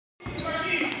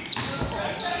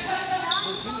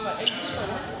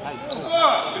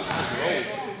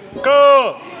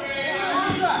Go!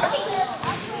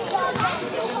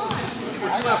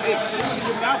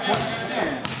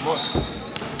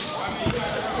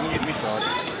 Don't get me started.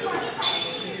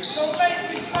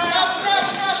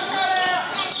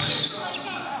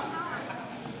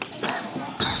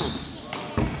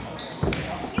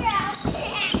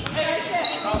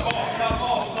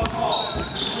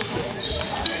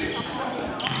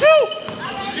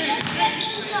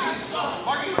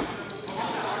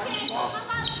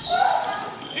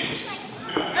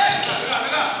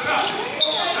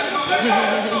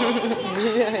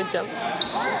 Jump.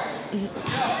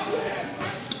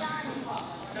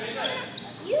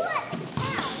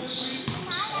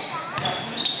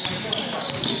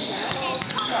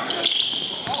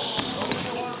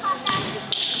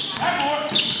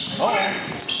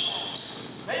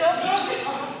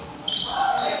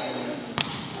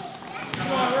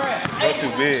 Go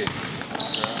too big.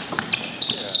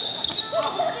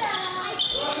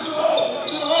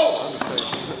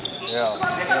 Yeah.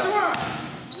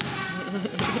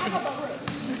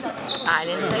 I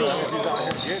didn't say it.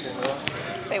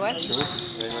 Say what?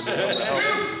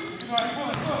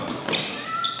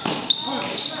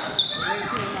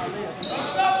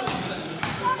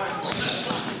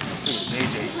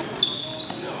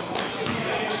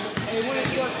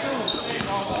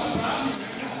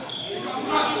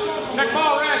 Check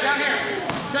ball, Red, down here.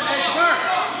 Check, hey, Burn.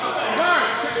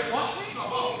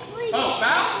 Oh,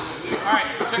 foul? All right,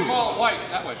 check ball, White,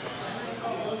 that way.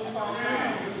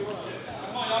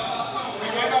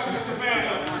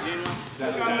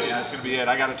 Yeah, that's going to be it.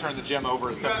 I got to turn the gym over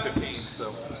at 7:15,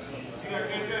 so.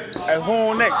 Hey, who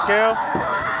on next, Kel?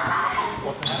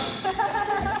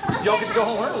 Y'all get to go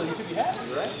home early. You should be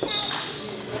happy, right?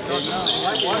 You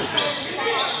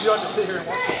don't have to sit here and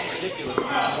watch it. Ridiculous.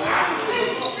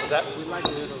 That we like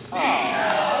it.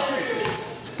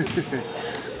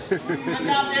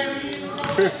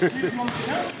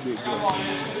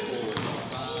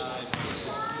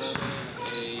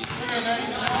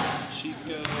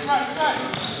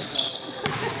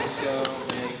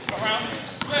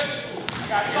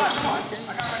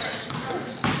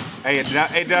 Hey,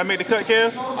 did I make the cut,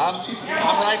 Kel? I'm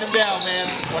writing them down, man.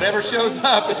 Whatever shows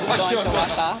up is what shows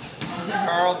up.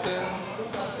 Carlton.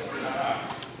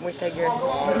 We figured.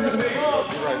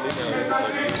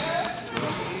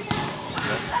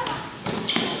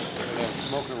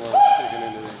 Smoking while sticking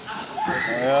into there.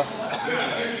 Yeah.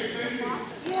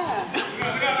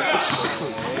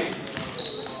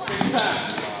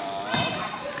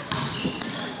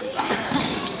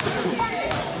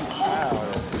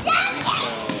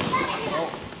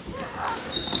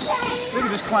 Look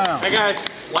at this clown. Hey guys,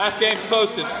 last game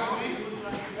posted.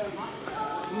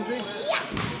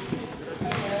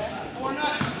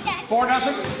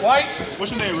 4-0. White.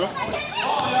 What's your name, bro?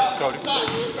 Cody.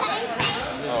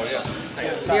 Oh,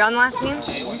 yeah. You're on the last game?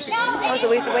 Oh, so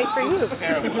we have to wait for you.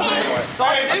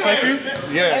 Thank you?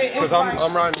 Yeah, because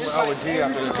I'm riding out with G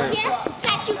after the game. Yeah,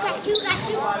 got you.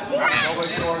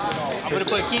 I'm going to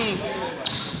play King.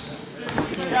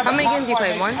 How many games you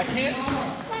played? One?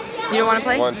 You don't want to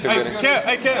play? 1, 2 minutes.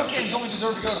 Hey, Kel. You only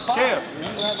deserve to go to 5. Kel.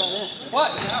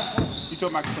 What? You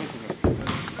told me I could play for him.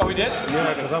 Oh, we did?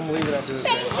 Yeah, because I'm leaving after this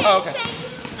game. Oh, okay.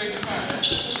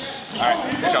 All right,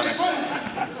 good job, man.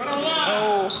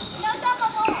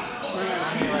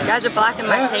 You guys are blocking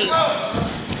my tape.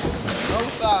 No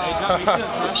size.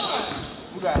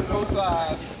 We got no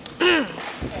size.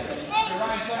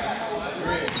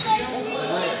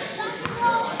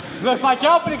 Looks like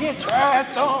y'all finna get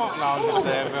trashed on. No, I'm just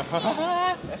saying,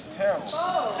 man. That's terrible.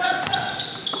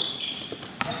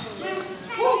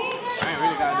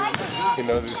 He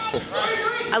knows he's...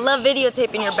 I love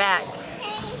videotaping your back.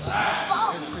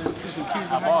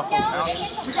 I'm awesome.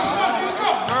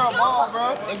 Girl ball,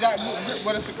 bro. It got good grip,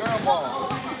 but it's a girl ball.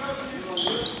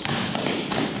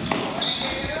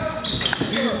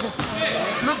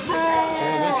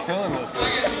 Man, they're killing us.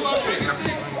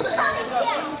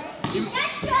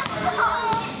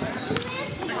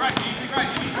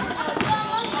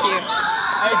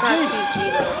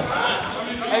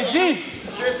 Hey G.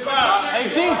 Hey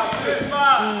G.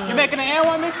 You making an Air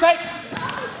One mixtape?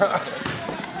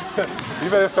 You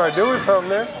better start doing something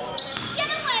there. Get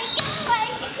away.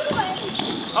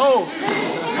 Oh.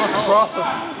 Cross him.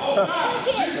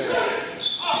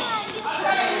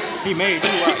 He made two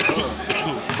right.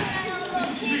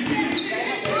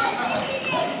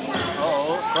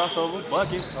 Crossover,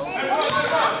 bucket.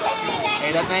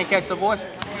 Hey, that thing catch the voice.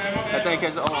 That thing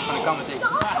catch the. Oh, I'm gonna commentate.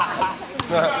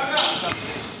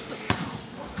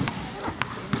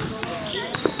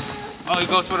 Oh, he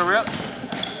goes for the rip.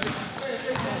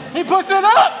 He puts it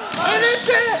up. And it's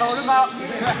it. Hold him out.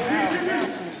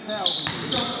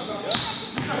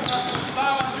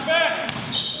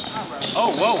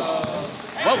 Oh, whoa.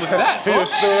 What was that? He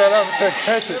just threw that up and said,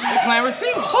 catch it. They're playing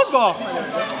receiver football.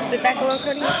 Sit back a little,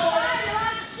 Cody.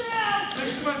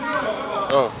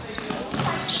 Oh.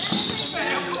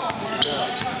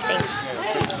 Thanks.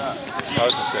 I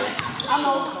was just kidding.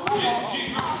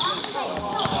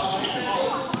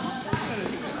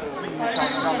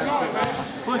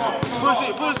 Push it. Push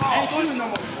it. Push it. Ain't shooting no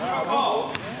more.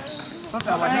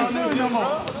 Ain't shooting no more.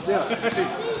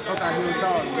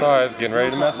 Sorry, I was getting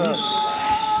ready to mess up.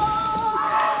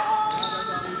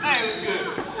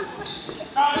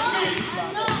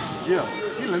 Yeah,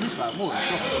 he let me slide more.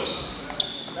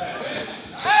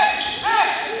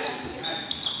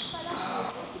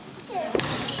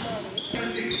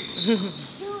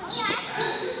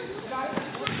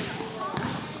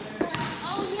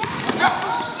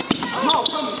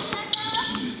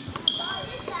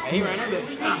 He ran under it.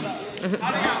 I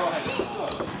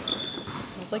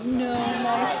was like, no,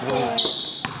 my foot.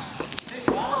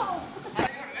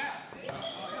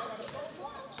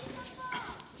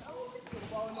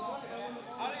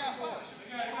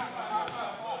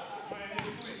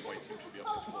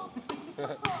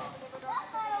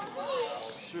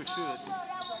 Sure should.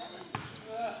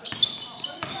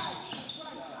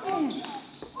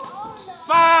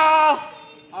 Foul!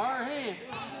 Our hand.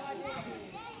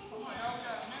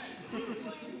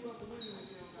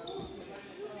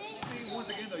 See, once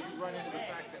again, though, you run into the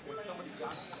fact that when somebody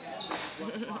got you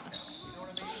know what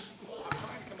I mean? I'm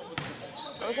trying to come up with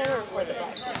I wish I could record the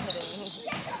black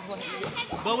one.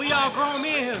 But we all grown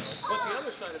men here. But the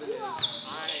other side of it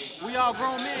is, We all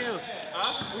grown men here.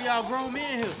 huh? We all grown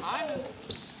men here. The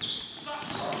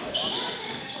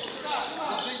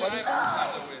thing that I have a hard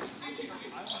time though is,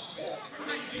 I want somebody to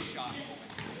crazy shot.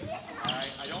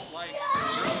 Alright, I don't like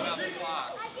drilling out the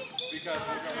clock because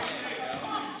we're going to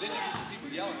then you get some people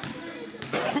yelling at each other.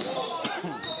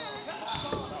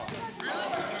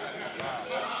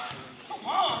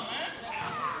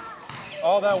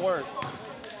 All that work.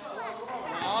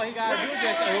 All he gotta do is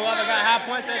just whoever got high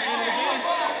points at the end of the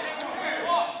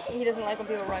game. He doesn't like when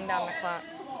people run down the clock.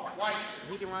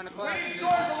 He can run the clock.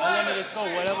 Unlimited score,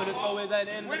 whatever the score is at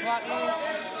the end of the clock.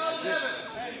 That's it.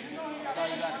 That's all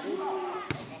you gotta do.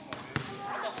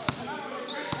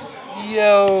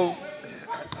 Yo.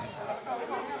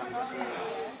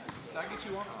 Did I get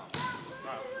you on?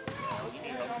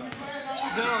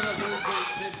 No,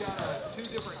 they've got two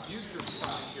different youth groups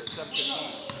coming in here,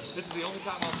 7:15. This is the only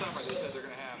time all summer they said they're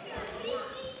going to have.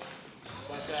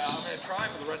 But I'm going to try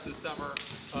for the rest of the summer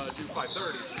do 5:30 so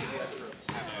we get the extra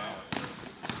half an hour.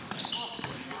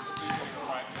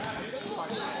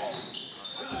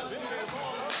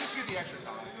 Just to get the extra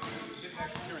time. Get an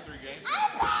extra 2 or 3 games.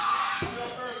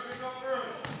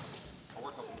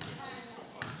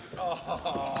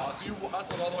 Oh, so you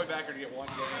hustled all the way back here to get one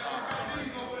game? Oh, I'm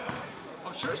sorry.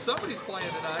 I'm sure somebody's playing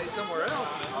tonight somewhere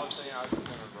else, man. I was thinking I was just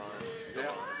going to run.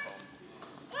 Yeah.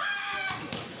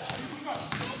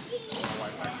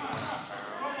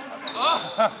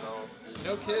 Oh!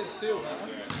 No kids, too,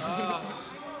 huh?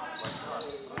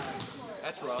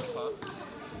 That's rough, huh?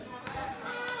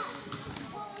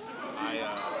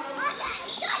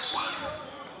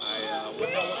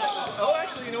 Wouldn't know what oh,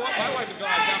 actually, you know what? My wife is going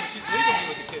out of town, but she's leaving me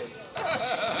with the kids.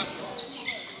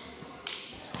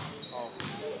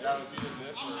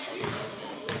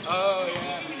 Oh,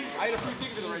 yeah. I had a free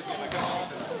ticket to the race game. I got home.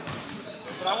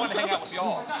 But I wanted to hang out with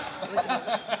y'all.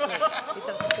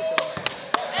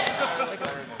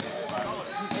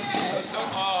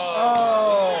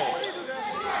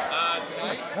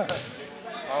 Tonight?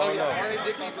 Oh, yeah. R.A.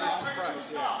 Dickey versus Price.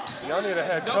 Yeah. Y'all need a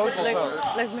head coach or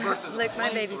something. Look, my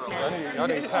baby's mad. Y'all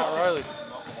need Pat Riley.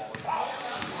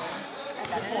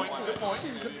 Good point. Good point.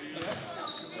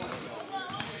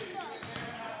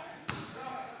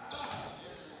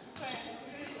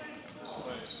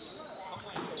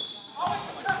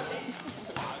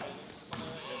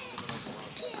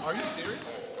 Are you serious?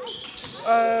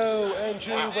 Oh, and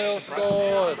G will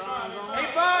scores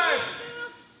 8-5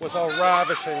 with a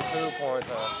ravishing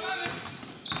 2-pointer.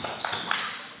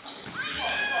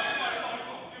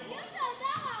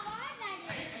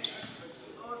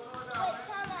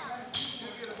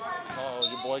 Oh,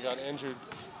 your boy got injured.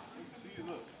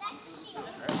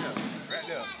 Right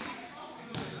there.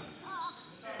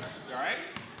 You alright?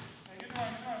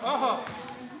 Oh,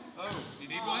 you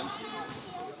need one?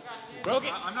 Broke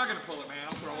it. I'm not going to pull it, man.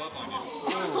 I'll throw up on you.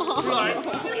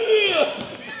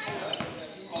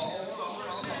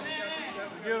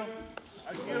 You're like,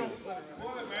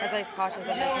 That's like cautious of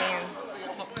his hand.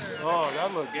 Oh,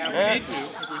 that looked Yeah, nasty.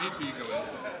 if we need to, you go in.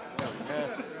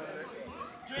 Nasty.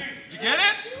 Did you get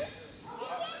it?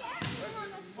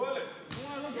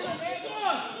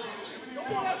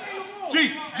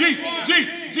 G.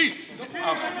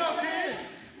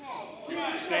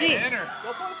 Stay in or?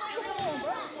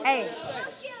 Hey.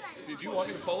 Did you want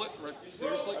me to pull it?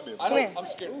 Seriously? Come here. I'm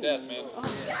scared to death, man.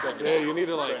 Yeah, you need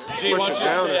to like G, push why it don't you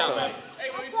down stay or out, man? something.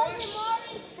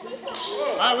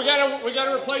 All right, we got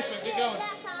a replacement. Get going.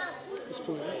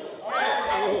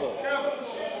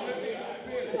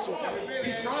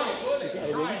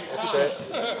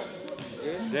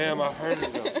 Damn, I heard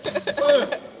it though.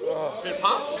 Did it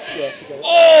pop? Yes, it did.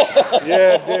 Oh!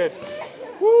 Yeah, it did.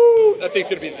 Woo! That thing's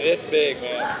gonna be this big,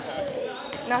 man.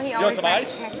 No, he You always want some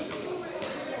ice?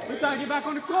 We're trying to get back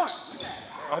on the court.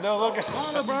 I know, look at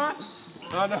Come on, LeBron.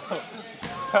 I know.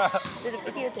 Did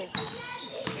a video tape.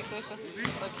 Okay, so it's just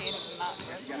dislocated and not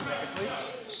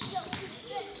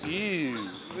Ew.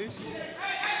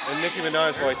 And Nicki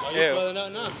Minaj's voice. Ew. No.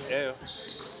 Ew.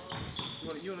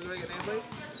 You wanna go get that plate?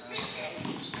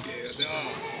 Yeah,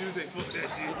 no. You say fuck that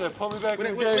shit. He said, put me back in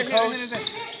the What game, coach. that?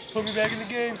 Put me back in the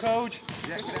game, coach.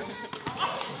 Jack, get out.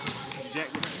 Jack,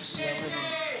 get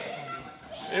out.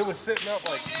 It was sitting up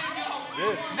like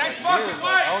this. Next like bucket, years,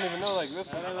 Mike. like, I don't even know, like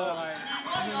this was up.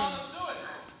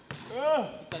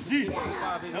 G, we'll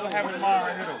have it tomorrow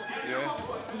right here though.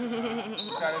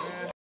 Yeah. Shot it in.